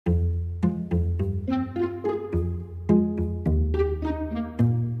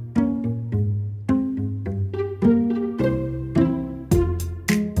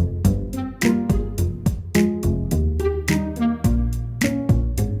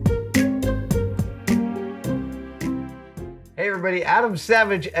everybody. Adam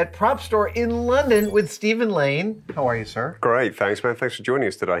Savage at Prop Store in London with Stephen Lane. How are you, sir? Great, thanks, man. Thanks for joining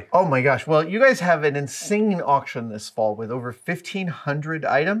us today. Oh my gosh. Well, you guys have an insane auction this fall with over 1,500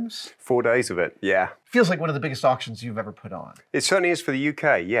 items. 4 days of it, yeah. Feels like one of the biggest auctions you've ever put on. It certainly is for the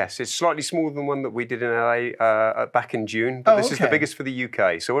UK, yes. It's slightly smaller than one that we did in LA back in June, but this is the biggest for the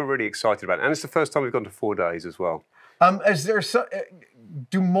UK, so we're really excited about it. And it's the first time we've gone to 4 days as well. Is there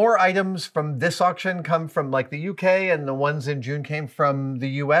do more items from this auction come from like the UK and the ones in June came from the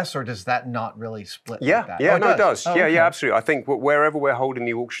US, or does that not really split like that? Yeah, it does. Oh, yeah, absolutely. I think wherever we're holding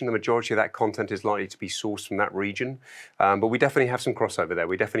the auction, the majority of that content is likely to be sourced from that region. But we definitely have some crossover there.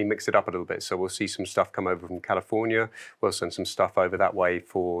 We definitely mix it up a little bit. So we'll see some stuff come over from California. We'll send some stuff over that way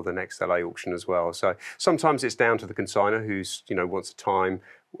for the next LA auction as well. So sometimes it's down to the consignor who's, wants a time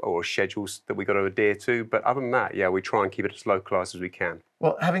or schedules that we got to adhere to. But other than that, yeah, we try and keep it as localized as we can.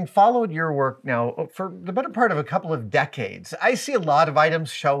 Well, having followed your work now for the better part of a couple of decades, I see a lot of items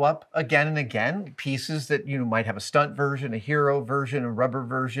show up again and again, pieces that might have a stunt version, a hero version, a rubber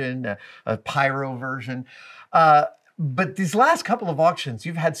version, a pyro version. But these last couple of auctions,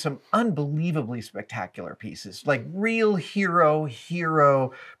 you've had some unbelievably spectacular pieces, like real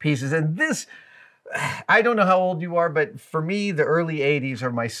hero pieces. And this, I don't know how old you are, but for me, the early 80s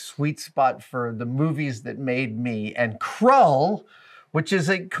are my sweet spot for the movies that made me. And Krull, which is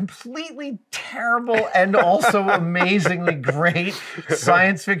a completely terrible and also amazingly great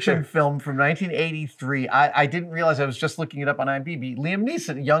science fiction film from 1983. I didn't realize, I was just looking it up on IMDb. Liam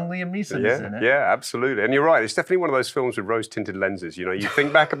Neeson, young Liam Neeson is in it. Yeah, absolutely. And you're right, it's definitely one of those films with rose-tinted lenses. You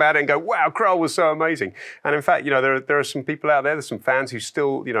think back about it and go, wow, Krull was so amazing. And in fact, there are some people out there, there's some fans who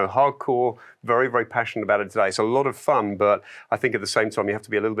still, hardcore, very, very passionate about it today. It's a lot of fun, but I think at the same time, you have to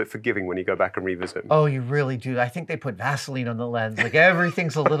be a little bit forgiving when you go back and revisit. Oh, you really do. I think they put Vaseline on the lens. Like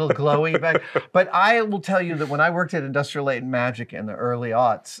everything's a little glowy back. But I will tell you that when I worked at Industrial Light and Magic in the early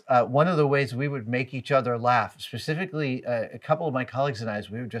aughts, one of the ways we would make each other laugh, specifically a couple of my colleagues and I,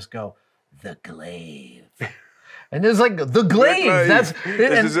 we would just go, the Glaive. And it's like the Glaive. This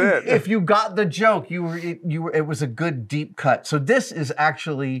is it. If you got the joke, it was a good deep cut. So this is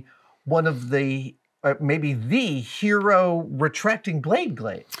actually one of the maybe the hero retracting blade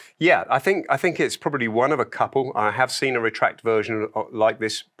glaive. Yeah, I think it's probably one of a couple. I have seen a retract version like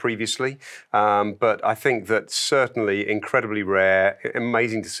this previously, but I think that certainly incredibly rare,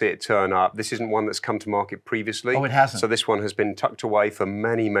 amazing to see it turn up. This isn't one that's come to market previously. Oh, it hasn't. So this one has been tucked away for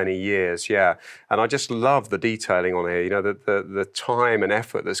many, many years, yeah. And I just love the detailing on here, the time and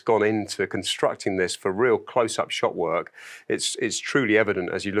effort that's gone into constructing this for real close-up shot work. It's truly evident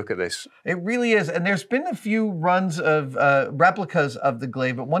as you look at this. It really is, and there's been a few runs of replicas of the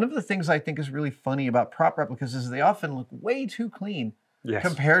Glaive, but one of the things I think is really funny about prop replicas is they often look way too clean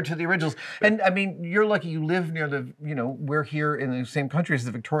compared to the originals. And I mean, you're lucky you live near the, we're here in the same country as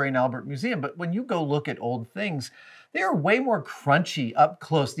the Victoria and Albert Museum, but when you go look at old things, they are way more crunchy up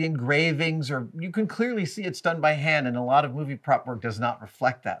close. The engravings you can clearly see it's done by hand, and a lot of movie prop work does not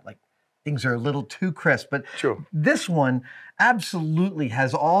reflect that. Like, things are a little too crisp, but this one absolutely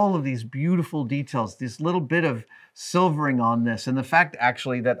has all of these beautiful details, this little bit of silvering on this. And the fact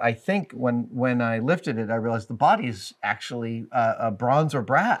actually that I think when I lifted it, I realized the body is actually bronze or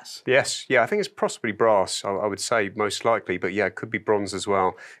brass. Yes, yeah, I think it's possibly brass, I would say most likely, but yeah, it could be bronze as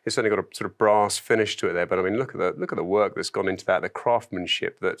well. It's certainly got a sort of brass finish to it there, but I mean, look at the work that's gone into that, the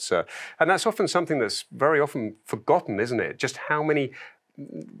craftsmanship and that's often something that's very often forgotten, isn't it? Just how many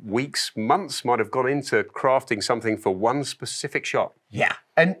weeks, months might have gone into crafting something for one specific shot. Yeah,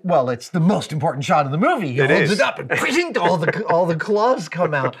 and well, it's the most important shot in the movie. He holds it up and all the claws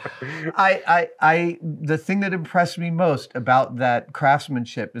come out. The thing that impressed me most about that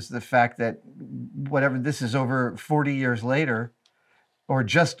craftsmanship is the fact that whatever this is over 40 years later, or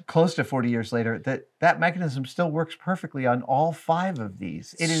just close to 40 years later, that mechanism still works perfectly on all 5 of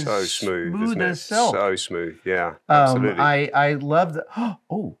these. It is so smooth, isn't it? As silk. So smooth, yeah, absolutely. I love the,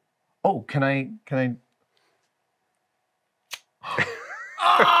 can I? I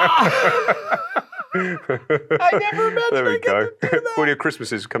never meant there we go. To do that. All your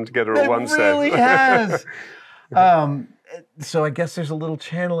Christmases come together at one set. It really has. So I guess there's a little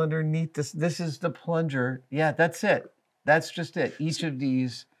channel underneath this. This is the plunger. Yeah, that's it. That's just it. Each of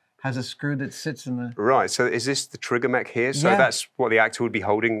these has a screw that sits in the... Right, so is this the trigger mech here? So that's what the actor would be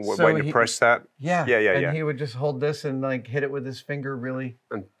holding, waiting to press that? Yeah. And he would just hold this and like hit it with his finger really...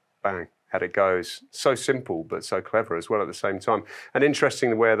 And bang. out it goes. So simple, but so clever as well at the same time. And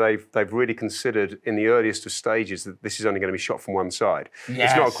interesting where they've really considered in the earliest of stages that this is only going to be shot from one side.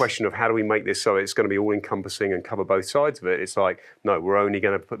 Yes. It's not a question of how do we make this so it's going to be all encompassing and cover both sides of it. It's like, no, we're only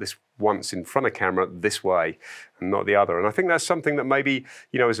going to put this once in front of camera this way and not the other. And I think that's something that maybe,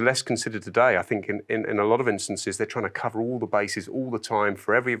 is less considered today. I think in a lot of instances, they're trying to cover all the bases all the time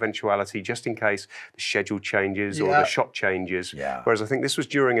for every eventuality, just in case the schedule changes or the shot changes. Yeah. Whereas I think this was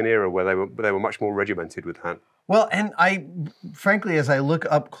during an era where they were much more regimented with that. Well, and frankly, as I look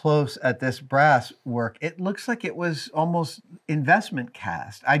up close at this brass work, it looks like it was almost investment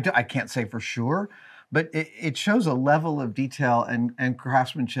cast. I can't say for sure, but it shows a level of detail and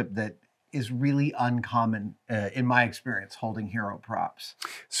craftsmanship that is really uncommon in my experience holding hero props.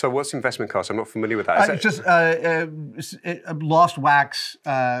 So what's investment cost? I'm not familiar with that. It's just lost wax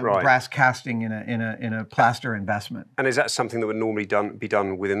brass casting in a plaster investment. And is that something that would normally be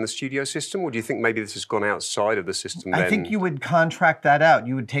done within the studio system, or do you think maybe this has gone outside of the system? I think you would contract that out.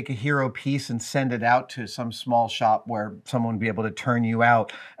 You would take a hero piece and send it out to some small shop where someone would be able to turn you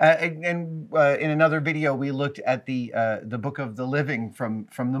out. In another video, we looked at the Book of the Living from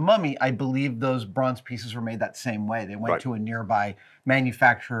the Mummy. I believe those bronze pieces were made that same way. They went to a nearby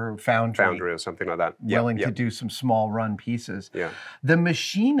manufacturer foundry or something like that, willing to do some small run pieces. Yeah. The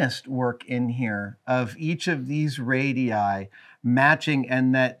machinist work in here of each of these radii matching,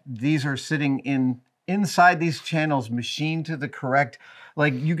 and that these are sitting inside these channels machined to the correct.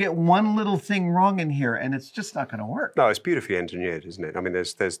 Like, you get one little thing wrong in here and it's just not going to work. No, it's beautifully engineered, isn't it? I mean,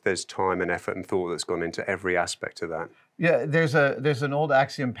 there's time and effort and thought that's gone into every aspect of that. Yeah, there's an old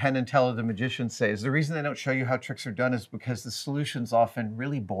axiom Penn and Teller the magician says, the reason they don't show you how tricks are done is because the solution's often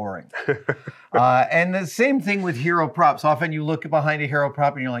really boring. And the same thing with hero props. Often you look behind a hero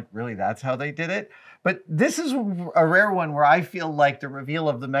prop and you're like, really, that's how they did it? But this is a rare one where I feel like the reveal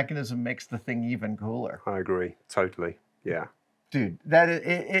of the mechanism makes the thing even cooler. I agree, totally, yeah. Dude,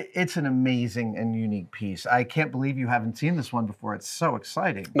 it's an amazing and unique piece. I can't believe you haven't seen this one before. It's so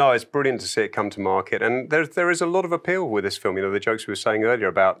exciting. No, it's brilliant to see it come to market. And there is a lot of appeal with this film. The jokes we were saying earlier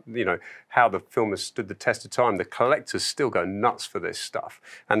about, how the film has stood the test of time. The collectors still go nuts for this stuff.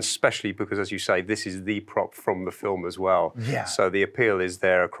 And especially because, as you say, this is the prop from the film as well. Yeah. So the appeal is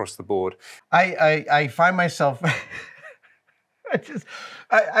there across the board. I find myself...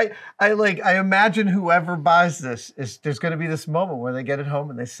 I imagine whoever buys this there's going to be this moment where they get it home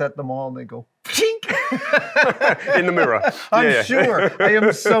and they set them all and they go chink in the mirror. I'm sure. I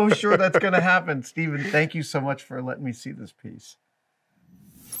am so sure that's going to happen. Stephen, thank you so much for letting me see this piece.